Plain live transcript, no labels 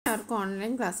എല്ലാവർക്കും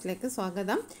ഓൺലൈൻ ക്ലാസ്സിലേക്ക്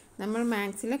സ്വാഗതം. നമ്മൾ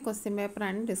മാത്സിലെ ക്വസ്റ്റ്യൻ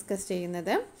പേപ്പറാണ് ഡിസ്കസ്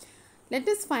ചെയ്യുന്നത്. Let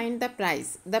us find the price.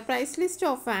 The price list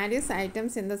of various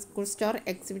items in the school store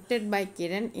exhibited by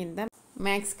Kiran in the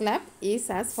Max Club is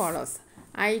as follows.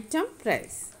 Item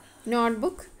price.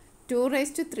 Notebook 2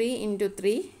 raised to 3 into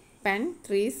 3. Pen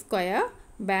 3 square.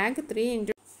 Bag 3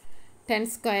 into 10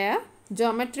 square.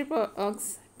 Geometry box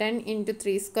 10 into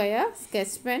 3 square.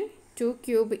 Sketch pen 2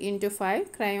 cube into 5.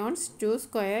 Crayons 2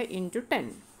 square into 10.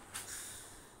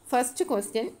 First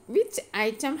question. Which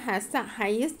item has the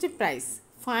highest price?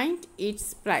 Find its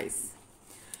price.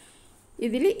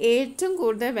 ഇതിൽ ഏറ്റവും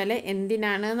കൂടുതൽ വില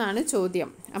എന്തിനാണെന്നാണ് ചോദ്യം.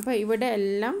 അപ്പോൾ ഇവിടെ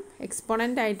എല്ലാം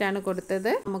exponent ആയിട്ടാണ്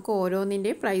കൊടുത്തത്. നമുക്ക്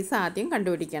ഓരോന്നിൻ്റെ പ്രൈസ് ആദ്യം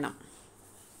കണ്ടുപിടിക്കണം.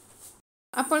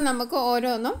 അപ്പോൾ നമുക്ക്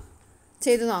ഓരോന്നും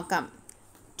ചെയ്ത് നോക്കാം.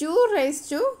 2 raised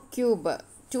to cube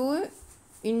 2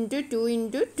 into 2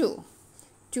 into 2.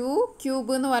 2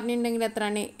 cube എന്ന് പറഞ്ഞിട്ടുണ്ടെങ്കിൽ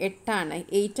എത്രയാണ്?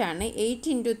 8 ആണ്. 8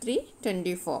 into 3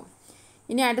 24.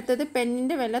 ഇനി അടുത്തത്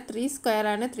പെന്നിൻ്റെ വില 3 സ്ക്വയർ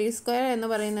ആണ്. 3 സ്ക്വയർ എന്ന്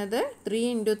പറയുന്നത് 3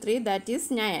 into 3 ദാറ്റ് ഈസ്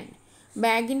 9.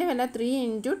 ബാഗിൻ്റെ വില 3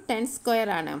 into 10 സ്ക്വയർ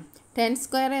ആണ്. 10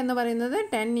 സ്ക്വയർ എന്ന് പറയുന്നത്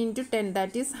 10 into 10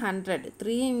 that is 100.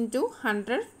 3 into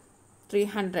 100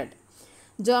 300.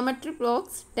 Geometry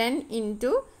box 10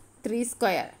 into 3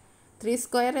 square. 3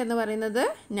 square എന്ന് പറയുന്നത്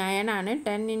 9 ആണ്.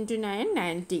 10 into 9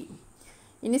 90.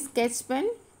 ഇനി sketch pen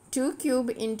 2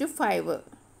 cube into 5.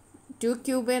 2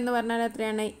 cube എന്ന് പറഞ്ഞാൽ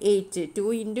എത്രയാണ്? 8.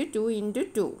 2 into 2 into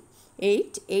 2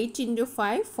 8 into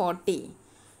 5 40.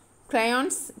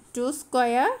 Crayons 2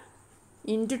 square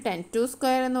into 10. 2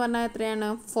 square എന്ന് പറഞ്ഞാൽ എത്രയാണ്?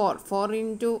 4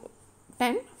 into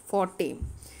 10 40.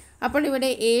 അപ്പോൾ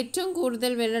ഇവിടെ ഏറ്റവും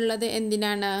കൂടുതൽ വിലയുള്ളത്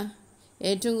എന്തിനാണ്?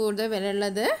 ഏറ്റവും കൂടുതൽ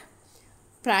വിലയുള്ളത്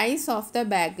price of the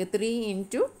bag 3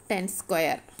 into 10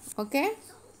 square. Okay,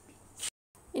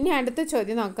 ഇനി അടുത്ത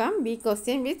ചോദ്യം നോക്കാം. B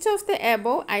question. Which of the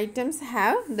above items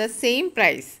have the same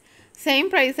price? Same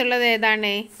price ഉള്ളത്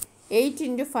ഏതാണ്? 8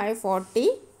 into 5 40.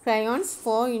 Crayons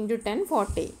 4 into 10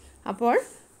 40. അപ്പോൾ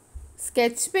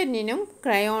സ്കെച്ച് പെന്നിനും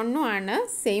ക്രയോണിനും ആണ്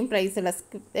സെയിം പ്രൈസ് ഉള്ളത്.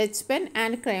 Sketch pen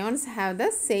and crayons have the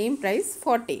same price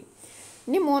 40.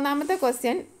 ഇനി മൂന്നാമത്തെ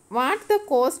question. What the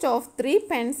cost of 3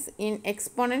 Pence in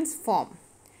exponents form?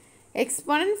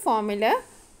 Exponent ഫോമിൽ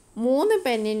 3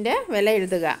 പെന്നിൻ്റെ വില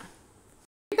എഴുതുക.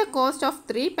 The cost of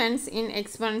 3 pens in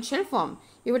exponential form.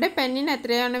 ഇവിടെ പെന്നിന്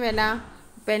എത്രയാണ് വില?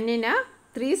 പെന്നിന്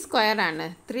 3 സ്ക്വയർ ആണ്.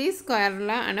 3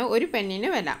 സ്ക്വയറിലാണ് ഒരു പെന്നിന്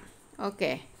വില.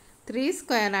 ഓക്കെ, 3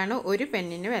 സ്ക്വയർ ആണ് ഒരു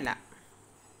പെന്നിന് വില.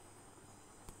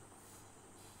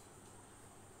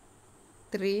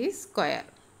 3 സ്ക്വയർ.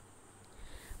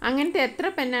 അങ്ങനത്തെ എത്ര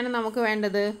പെന്നാണ് നമുക്ക്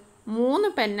വേണ്ടത്?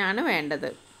 3 പെന്നാണ് വേണ്ടത്.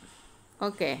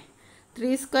 ഓക്കെ,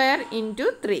 3 സ്ക്വയർ ഇൻറ്റു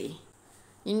 3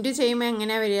 ഇൻറ്റു ചെയ്യുമ്പോൾ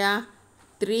എങ്ങനെയാണ് വരിക?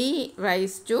 3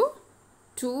 raised to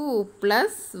 2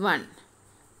 plus 1.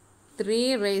 3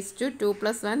 raised to 2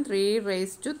 plus 1 3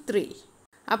 raised to 3.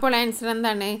 അപ്പോൾ ആൻസർ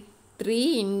എന്താണ്?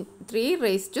 3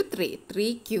 raised to 3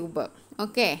 cube.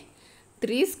 Okay,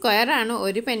 3 square ആണ്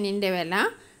ഒരു പെന്നിൻ്റെ വില.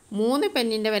 3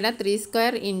 പെന്നിൻ്റെ വില 3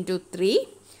 സ്ക്വയർ ഇൻറ്റു 3.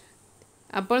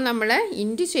 അപ്പോൾ നമ്മൾ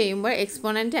ഇൻറ്റു ചെയ്യുമ്പോൾ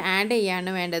എക്സ്പോണൻറ്റ് ആഡ്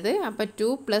ചെയ്യാണ് വേണ്ടത്. അപ്പോൾ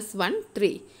 2 plus 1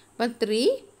 3. അപ്പോൾ 3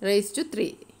 raised to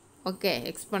 3. Okay,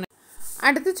 exponent.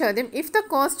 അടുത്ത ചോദ്യം. If the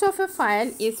cost of A file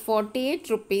is 48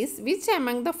 rupees, which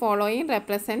among the following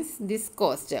represents this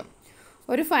cost?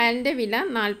 ഒരു ഫയലിൻ്റെ വില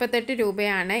 48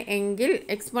 രൂപയാണ് എങ്കിൽ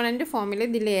എക്സ്പോണൻറ്റ് ഫോമിൽ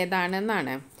ഇതിൽ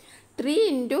ഏതാണെന്നാണ്. 3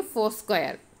 into 4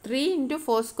 സ്ക്വയർ. 3 into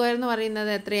 4 സ്ക്വയർ എന്ന്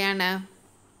പറയുന്നത് എത്രയാണ്?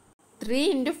 3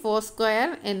 into 4 സ്ക്വയർ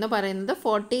എന്ന് പറയുന്നത്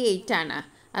 48 ആണ്.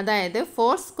 അതായത്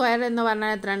 4 സ്ക്വയർ എന്ന്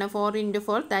പറഞ്ഞാൽ എത്രയാണ്? 4 into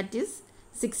 4 ദാറ്റ് ഈസ്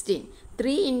 16.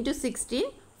 3 into 16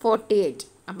 48.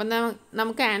 അപ്പം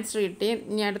നമുക്ക് ആൻസർ കിട്ടി.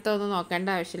 ഇനി അടുത്തൊന്നും നോക്കേണ്ട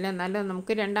ആവശ്യമില്ല. എന്നാലും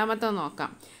നമുക്ക് രണ്ടാമത്തെ നോക്കാം.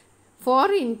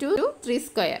 4 into 3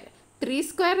 സ്ക്വയർ. 3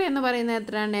 സ്ക്വയർ എന്ന് പറയുന്നത്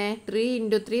എത്രയാണ്? 3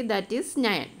 into 3 ദാറ്റ് ഈസ്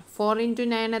 9. 4 into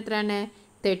 9 എത്രയാണ്?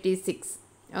 36.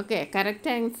 ഓക്കെ,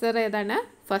 കറക്റ്റ് ആൻസർ ഏതാണ്?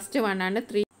 ഫസ്റ്റ് വൺ ആണ്.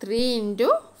 3 into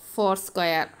 4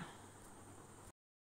 സ്ക്വയർ.